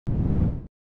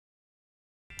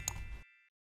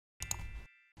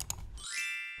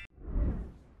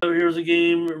So here's a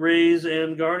game, Rays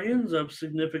and Guardians, of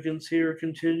significance here,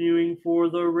 continuing for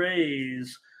the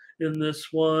Rays in this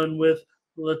one with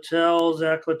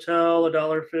Zach Littell,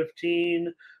 $1.15.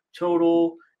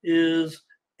 Total is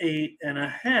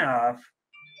 8.5.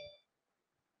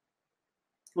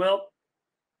 Well,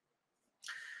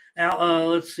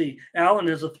 let's see. Allen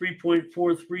has a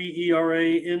 3.43 ERA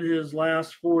in his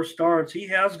last 4 starts. He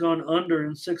has gone under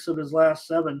in 6 of his last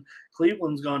 7.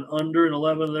 Cleveland's gone under in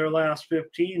 11 of their last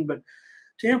 15. But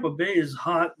Tampa Bay is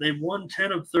hot. They've won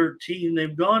 10 of 13.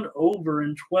 They've gone over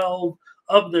in 12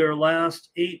 of their last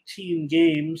 18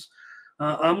 games.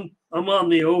 I'm on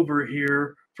the over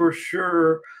here for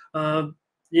sure.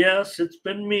 Yes, it's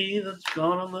been me that's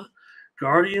gone on the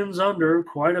Guardians under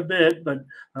quite a bit, but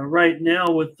right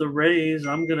now with the Rays,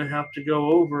 I'm going to have to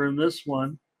go over in this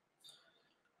one.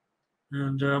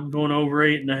 And I'm going over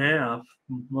 8.5.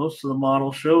 Most of the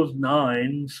model shows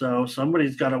 9, so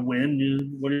somebody's got to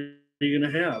win. What are you going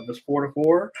to have? This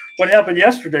 4-4? What happened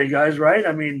yesterday, guys, right?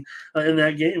 I mean, in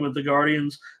that game with the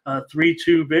Guardians,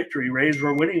 3-2 victory. Rays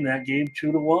were winning that game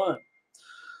 2-1.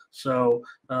 So,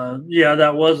 yeah,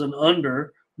 that was an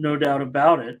under, no doubt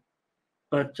about it.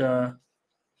 But,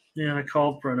 yeah, I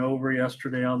called for an over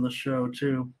yesterday on the show,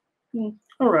 too.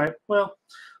 All right. Well,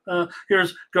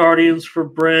 here's Guardians for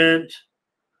Brent.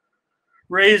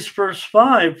 Rays first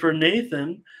 5 for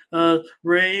Nathan.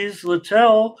 Rays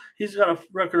Littell, he's got a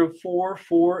record of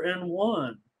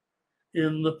 4-4-1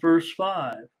 in the first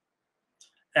 5.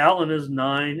 Allen is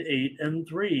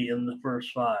 9-8-3 in the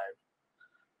first 5.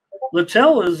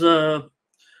 Littell is a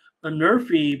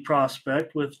nerfy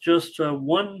prospect with just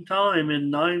 1 time in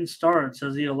 9 starts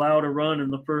has he allowed a run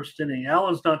in the first inning.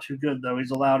 Allen's not too good, though.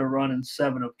 He's allowed a run in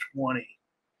 7 of 20.